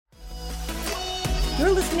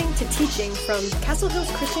You're listening to teaching from Castle Hills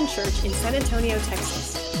Christian Church in San Antonio,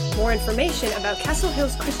 Texas. More information about Castle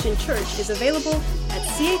Hills Christian Church is available at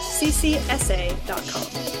chccsa.com.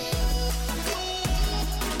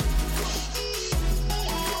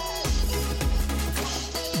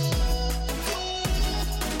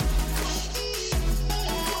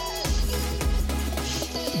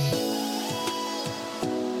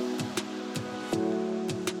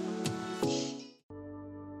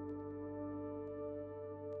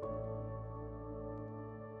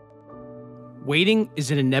 Waiting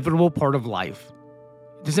is an inevitable part of life.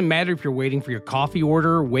 It doesn't matter if you're waiting for your coffee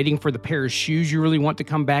order, waiting for the pair of shoes you really want to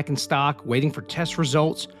come back in stock, waiting for test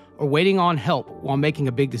results, or waiting on help while making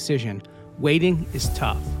a big decision. Waiting is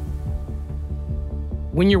tough.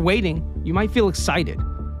 When you're waiting, you might feel excited,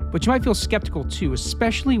 but you might feel skeptical too,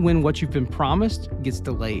 especially when what you've been promised gets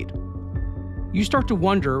delayed. You start to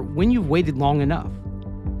wonder when you've waited long enough.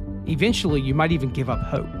 Eventually, you might even give up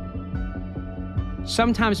hope.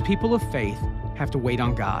 Sometimes people of faith have to wait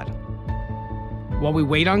on God. While we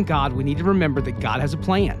wait on God, we need to remember that God has a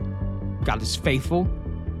plan. God is faithful,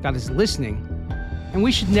 God is listening, and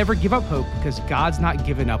we should never give up hope because God's not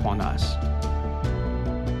given up on us.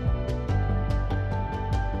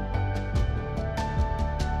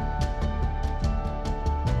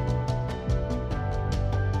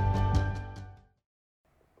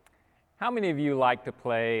 How many of you like to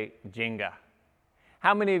play Jenga?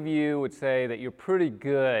 How many of you would say that you're pretty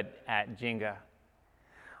good at Jenga?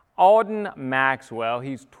 Alden Maxwell,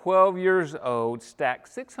 he's 12 years old, stacked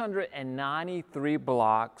 693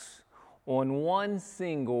 blocks on one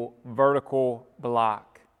single vertical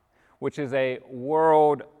block, which is a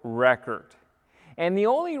world record. And the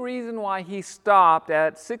only reason why he stopped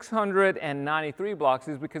at 693 blocks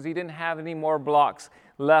is because he didn't have any more blocks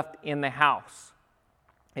left in the house.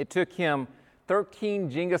 It took him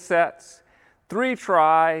 13 Jenga sets, 3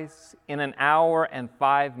 tries in an hour and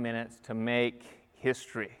 5 minutes to make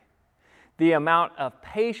history. The amount of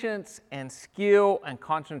patience and skill and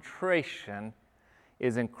concentration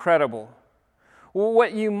is incredible. Well,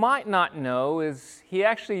 what you might not know is he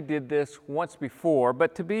actually did this once before,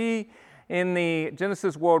 but to be in the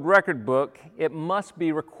Guinness World Record book, it must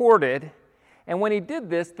be recorded. And when he did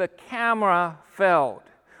this, the camera failed,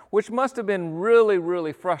 which must have been really,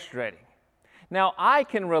 really frustrating. Now, I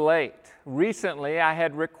can relate. Recently, I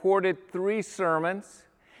had recorded 3 sermons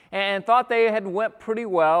and thought they had went pretty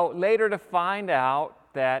well, later to find out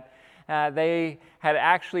that they had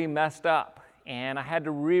actually messed up, and I had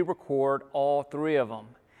to re-record all 3 of them.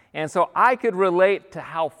 And so I could relate to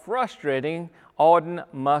how frustrating Alden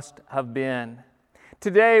must have been.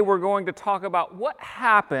 Today, we're going to talk about what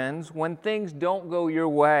happens when things don't go your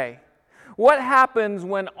way. What happens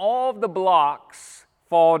when all of the blocks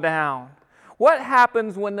fall down? What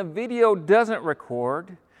happens when the video doesn't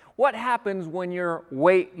record? What happens when you're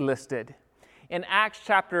waitlisted? In Acts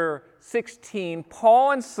chapter 16,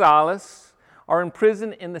 Paul and Silas are in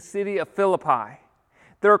prison in the city of Philippi.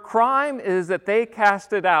 Their crime is that they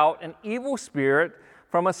casted out an evil spirit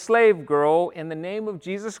from a slave girl in the name of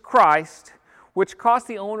Jesus Christ, which cost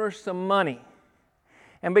the owner some money.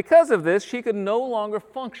 And because of this, she could no longer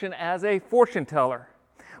function as a fortune teller.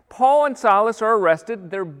 Paul and Silas are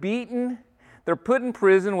arrested, they're beaten, they're put in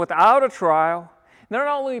prison without a trial. They're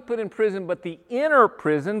not only put in prison, but the inner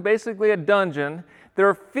prison, basically a dungeon.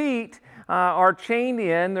 Their feet are chained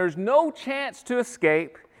in. There's no chance to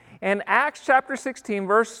escape. In Acts chapter 16,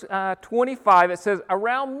 verse 25, it says,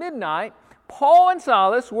 around midnight, Paul and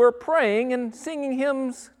Silas were praying and singing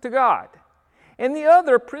hymns to God, and the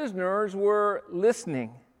other prisoners were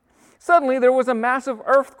listening. Suddenly, there was a massive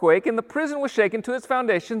earthquake, and the prison was shaken to its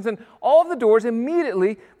foundations, and all of the doors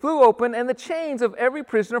immediately flew open, and the chains of every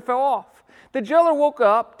prisoner fell off. The jailer woke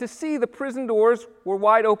up to see the prison doors were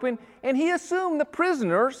wide open, and he assumed the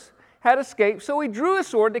prisoners had escaped, so he drew his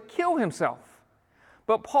sword to kill himself.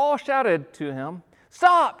 But Paul shouted to him,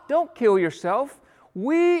 "Stop! Don't kill yourself.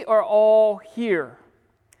 We are all here."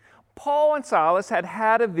 Paul and Silas had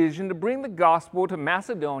had a vision to bring the gospel to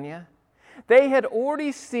Macedonia. They had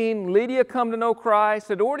already seen Lydia come to know Christ,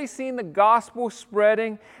 had already seen the gospel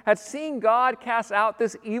spreading, had seen God cast out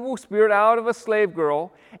this evil spirit out of a slave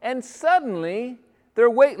girl, and suddenly they're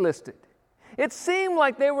waitlisted. It seemed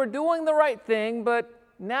like they were doing the right thing, but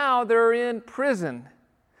now they're in prison,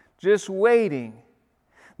 just waiting.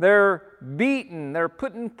 They're beaten, they're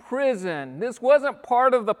put in prison. This wasn't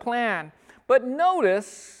part of the plan. But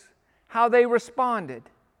notice how they responded.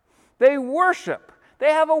 They worship.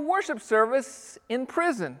 They have a worship service in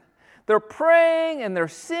prison. They're praying and they're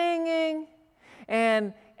singing.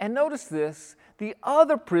 And notice this, the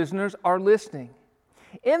other prisoners are listening.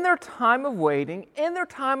 in their time of waiting, in their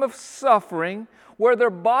time of suffering, where their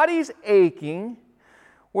body's aching,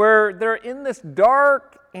 where they're in this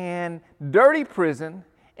dark and dirty prison,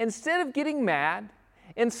 instead of getting mad,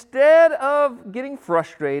 instead of getting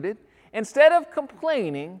frustrated, instead of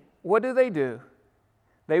complaining, what do?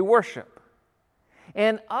 They worship.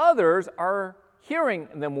 And others are hearing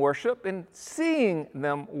them worship and seeing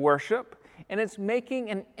them worship, and it's making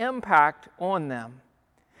an impact on them.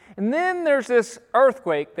 And then there's this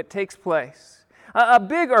earthquake that takes place, a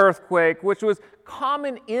big earthquake which was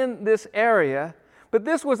common in this area, but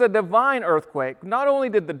this was a divine earthquake. Not only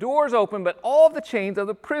did the doors open, but all the chains of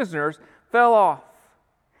the prisoners fell off.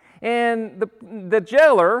 And the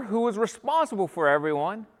jailer, who was responsible for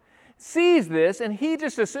everyone, sees this, and he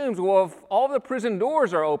just assumes, well, if all the prison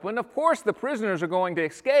doors are open, of course the prisoners are going to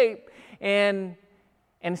escape, and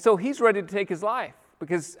so he's ready to take his life,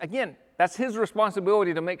 because, again, that's his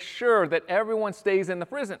responsibility to make sure that everyone stays in the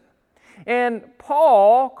prison. And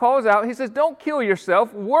Paul calls out, he says, don't kill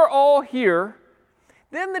yourself, we're all here.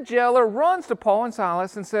 Then the jailer runs to Paul and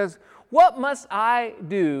Silas and says, what must I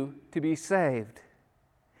do to be saved?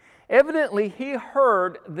 Evidently, he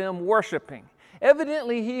heard them worshiping.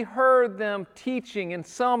 Evidently, he heard them teaching in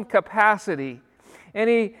some capacity. And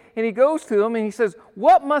he goes to them and he says,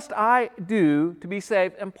 what must I do to be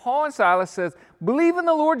saved? And Paul and Silas says, believe in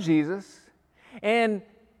the Lord Jesus. And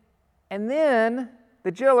then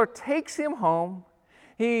the jailer takes him home.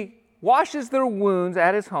 He washes their wounds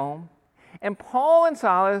at his home. And Paul and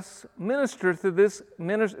Silas ministers to this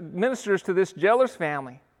jailer's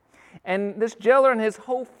family. And this jailer and his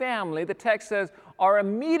whole family, the text says, are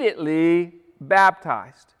immediately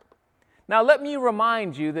baptized. Now let me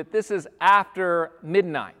remind you that this is after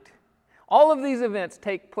midnight. All of these events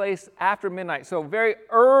take place after midnight, so very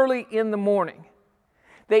early in the morning.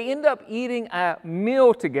 They end up eating a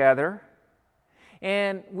meal together,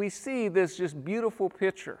 and we see this just beautiful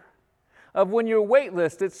picture of when you're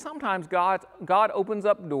waitlisted, sometimes God opens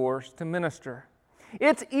up doors to minister.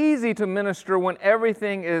 It's easy to minister when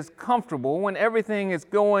everything is comfortable, when everything is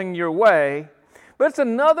going your way, but it's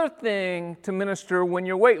another thing to minister when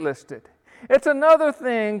you're waitlisted. It's another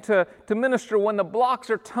thing to minister when the blocks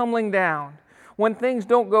are tumbling down, when things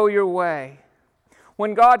don't go your way,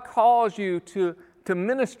 when God calls you to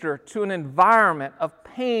minister to an environment of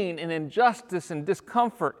pain and injustice and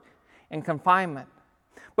discomfort and confinement.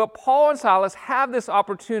 But Paul and Silas have this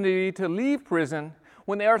opportunity to leave prison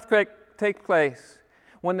when the earthquake takes place,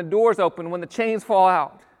 when the doors open, when the chains fall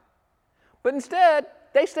out. But instead,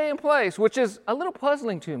 they stay in place, which is a little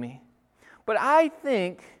puzzling to me. But I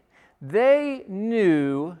think they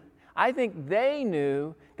knew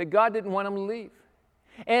that God didn't want them to leave.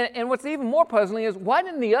 And what's even more puzzling is, why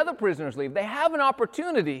didn't the other prisoners leave? They have an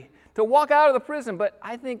opportunity to walk out of the prison, but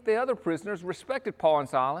I think the other prisoners respected Paul and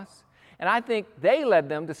Silas, and I think they led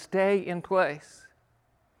them to stay in place.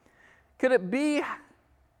 Could it be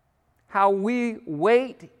how we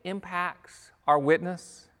wait impacts our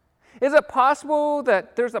witness? Is it possible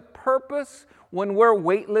that there's a purpose when we're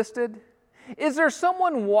waitlisted? Is there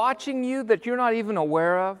someone watching you that you're not even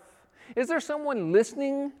aware of? Is there someone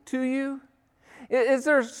listening to you? Is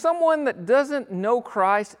there someone that doesn't know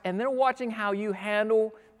Christ and they're watching how you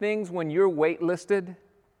handle things when you're waitlisted?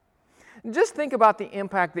 Just think about the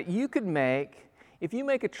impact that you could make if you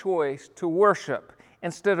make a choice to worship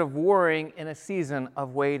instead of worrying in a season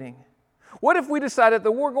of waiting. What if we decided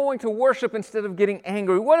that we're going to worship instead of getting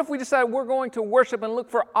angry? What if we decided we're going to worship and look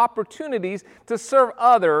for opportunities to serve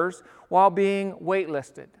others while being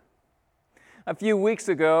waitlisted? A few weeks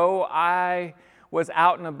ago, I was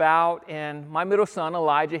out and about, and my middle son,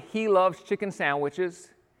 Elijah, he loves chicken sandwiches.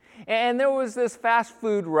 And there was this fast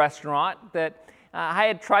food restaurant that I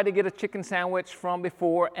had tried to get a chicken sandwich from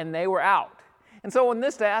before, and they were out. And so on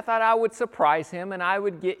this day, I thought I would surprise him, and I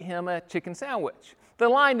would get him a chicken sandwich. The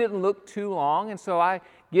line didn't look too long, and so I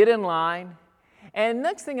get in line. And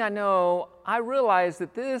next thing I know, I realized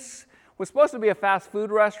that this was supposed to be a fast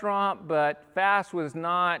food restaurant, but fast was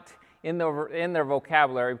not in their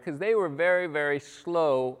vocabulary because they were very, very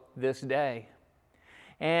slow this day.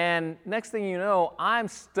 And next thing you know, I'm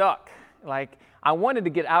stuck. Like, I wanted to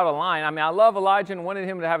get out of line. I mean, I love Elijah and wanted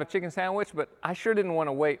him to have a chicken sandwich, but I sure didn't want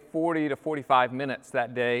to wait 40 to 45 minutes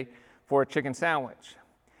that day for a chicken sandwich.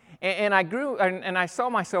 And I saw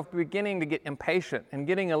myself beginning to get impatient and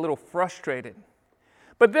getting a little frustrated.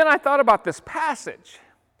 But then I thought about this passage.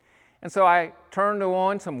 And so I turned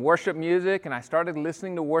on some worship music and I started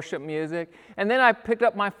listening to worship music. And then I picked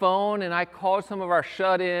up my phone and I called some of our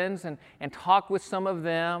shut-ins and talked with some of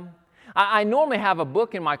them. I normally have a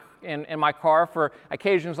book in my car for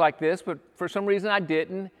occasions like this, but for some reason I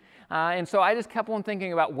didn't. And so I just kept on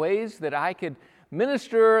thinking about ways that I could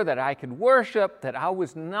minister, that I could worship, that I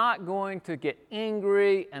was not going to get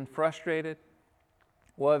angry and frustrated.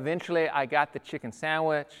 Well, eventually I got the chicken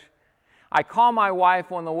sandwich. I call my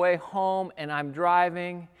wife on the way home, and I'm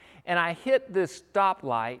driving, and I hit this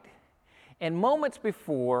stoplight, and moments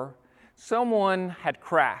before, someone had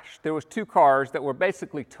crashed. There was 2 cars that were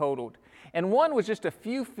basically totaled, and one was just a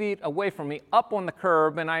few feet away from me up on the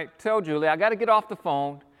curb, and I tell Julie, I got to get off the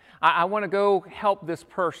phone. I want to go help this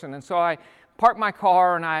person. And so I park my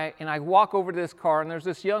car, and I walk over to this car, and there's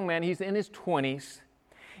this young man. He's in his 20s,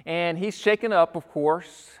 and he's shaken up, of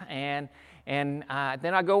course, and then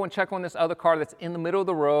I go and check on this other car that's in the middle of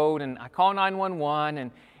the road, and I call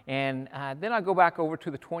 911, and then I go back over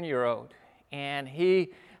to the 20-year-old, and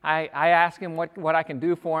I ask him what I can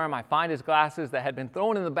do for him. I find his glasses that had been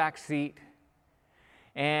thrown in the back seat,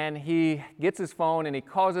 and he gets his phone and he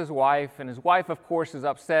calls his wife, and his wife, of course, is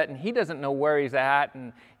upset, and he doesn't know where he's at,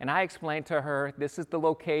 and I explain to her, this is the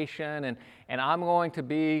location, and I'm going to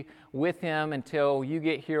be with him until you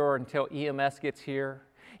get here or until EMS gets here.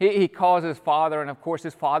 He calls his father, and of course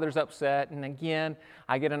his father's upset, and again,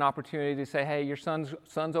 I get an opportunity to say, hey, your son's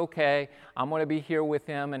okay, I'm going to be here with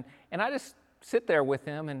him, and I just sit there with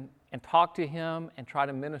him and talk to him and try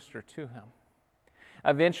to minister to him.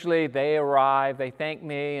 Eventually they arrive, they thank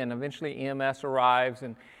me, and eventually EMS arrives,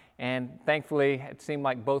 and thankfully it seemed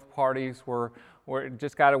like both parties were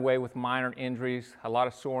just got away with minor injuries, a lot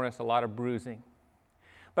of soreness, a lot of bruising.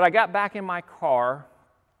 But I got back in my car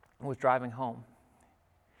and was driving home.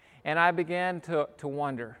 And I began to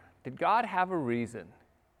wonder, did God have a reason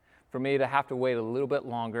for me to have to wait a little bit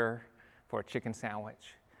longer for a chicken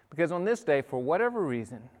sandwich? Because on this day, for whatever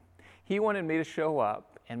reason, He wanted me to show up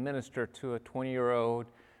and minister to a 20-year-old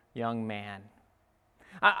young man.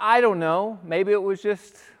 I don't know, maybe it was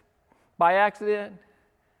just by accident,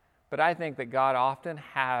 but I think that God often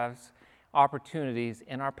has opportunities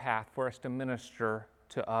in our path for us to minister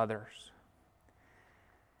to others.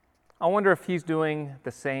 I wonder if He's doing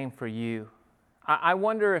the same for you. I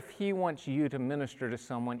wonder if He wants you to minister to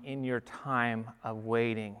someone in your time of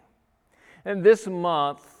waiting. And this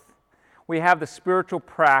month, we have the spiritual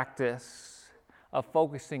practice of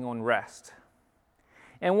focusing on rest.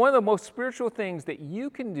 And one of the most spiritual things that you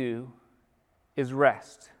can do is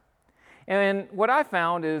rest. And what I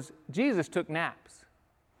found is Jesus took naps.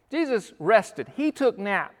 Jesus rested. He took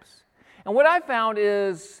naps. And what I found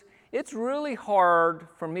is it's really hard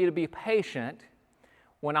for me to be patient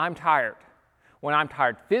when I'm tired. When I'm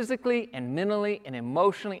tired physically and mentally and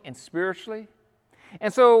emotionally and spiritually.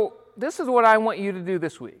 And so this is what I want you to do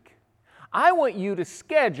this week. I want you to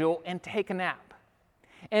schedule and take a nap.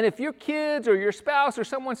 And if your kids or your spouse or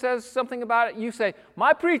someone says something about it, you say,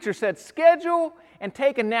 my preacher said schedule and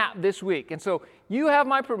take a nap this week. And so you have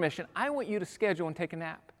my permission. I want you to schedule and take a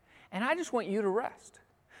nap. And I just want you to rest.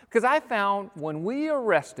 Because I found when we are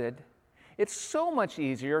rested, it's so much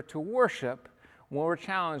easier to worship when we're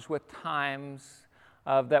challenged with times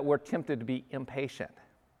that we're tempted to be impatient.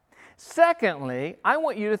 Secondly, I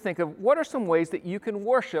want you to think of what are some ways that you can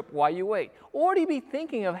worship while you wait. Already be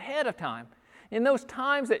thinking ahead of time. In those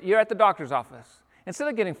times that you're at the doctor's office, instead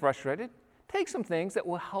of getting frustrated, take some things that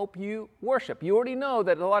will help you worship. You already know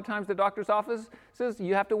that a lot of times the doctor's office says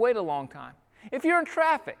you have to wait a long time. If you're in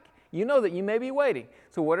traffic, you know that you may be waiting.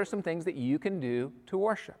 So what are some things that you can do to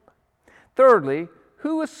worship? Thirdly,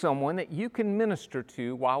 who is someone that you can minister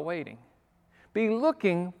to while waiting? Be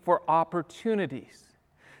looking for opportunities.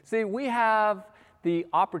 See, we have the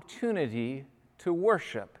opportunity to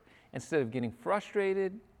worship instead of getting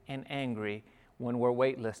frustrated and angry when we're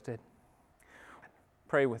waitlisted.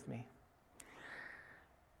 Pray with me.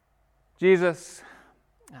 Jesus,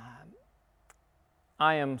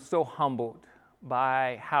 I am so humbled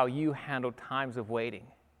by how you handle times of waiting.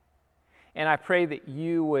 And I pray that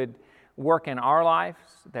you would work in our lives,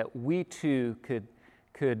 that we too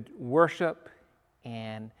could worship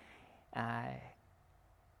and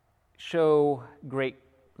show great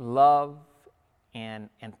love and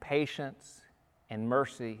patience and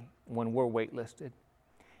mercy when we're waitlisted.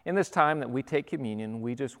 In this time that we take communion,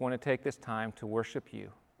 we just want to take this time to worship you.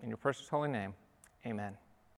 In your precious holy name, amen.